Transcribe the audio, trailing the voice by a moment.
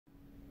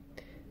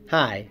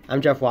Hi,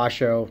 I'm Jeff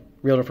Washoe,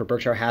 Realtor for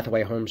Berkshire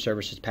Hathaway Home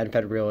Services,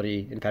 PenFed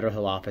Realty in Federal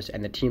Hill office,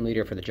 and the team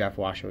leader for the Jeff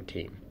Washoe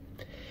team.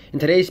 In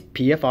today's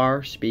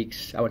PFR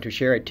Speaks, I want to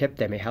share a tip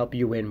that may help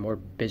you win more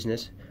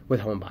business with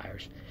home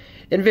buyers.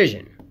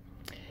 Envision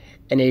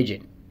an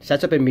agent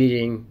sets up a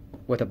meeting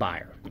with a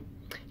buyer.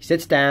 He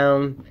sits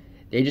down.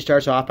 The agent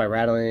starts off by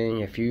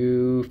rattling a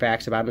few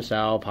facts about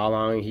himself, how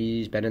long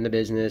he's been in the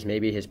business,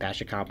 maybe his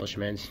past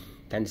accomplishments,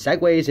 then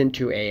segues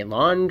into a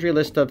laundry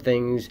list of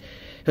things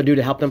he'll do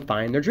to help them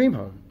find their dream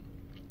home.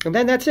 And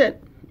then that's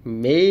it.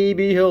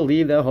 Maybe he'll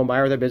leave the home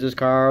buyer with a business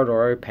card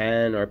or a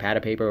pen or a pad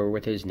of paper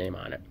with his name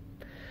on it.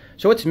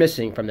 So what's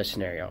missing from this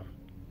scenario?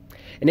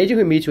 An agent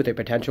who meets with a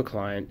potential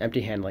client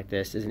empty-handed like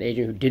this is an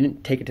agent who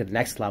didn't take it to the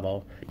next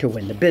level to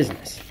win the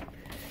business.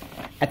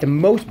 At the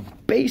most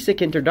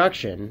basic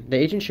introduction, the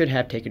agent should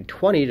have taken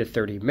 20 to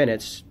 30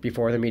 minutes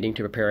before the meeting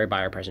to prepare a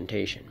buyer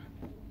presentation.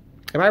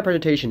 A buyer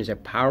presentation is a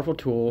powerful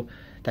tool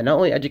that not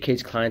only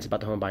educates clients about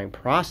the home buying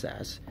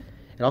process,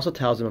 it also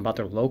tells them about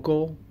their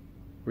local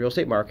real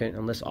estate market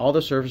and lists all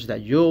the services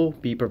that you'll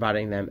be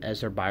providing them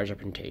as their buyer's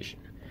representation.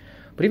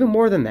 But even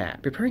more than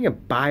that, preparing a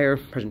buyer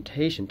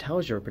presentation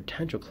tells your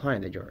potential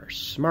client that you're a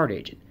smart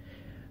agent.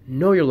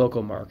 Know your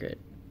local market.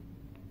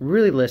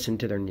 Really listen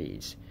to their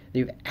needs. That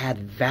you add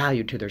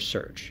value to their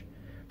search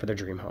for their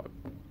dream home.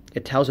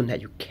 It tells them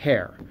that you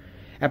care.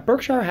 At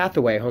Berkshire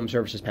Hathaway Home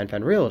Services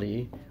PenFed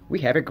Realty, we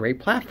have a great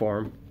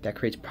platform that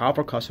creates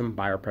powerful custom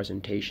buyer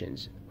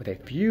presentations with a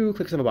few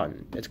clicks of a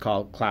button. It's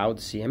called Cloud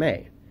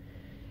CMA.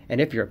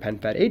 And if you're a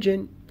PenFed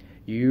agent,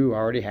 you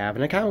already have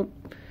an account.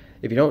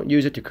 If you don't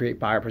use it to create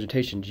buyer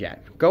presentations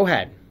yet, go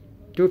ahead,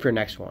 do it for your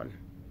next one.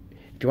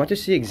 If you want to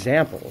see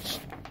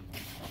examples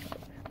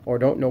or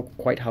don't know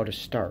quite how to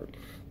start,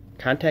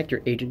 contact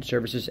your agent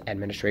services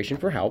administration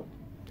for help.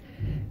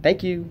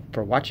 Thank you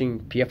for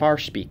watching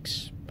PFR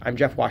Speaks. I'm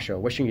Jeff Washoe,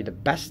 wishing you the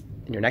best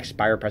in your next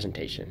buyer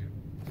presentation.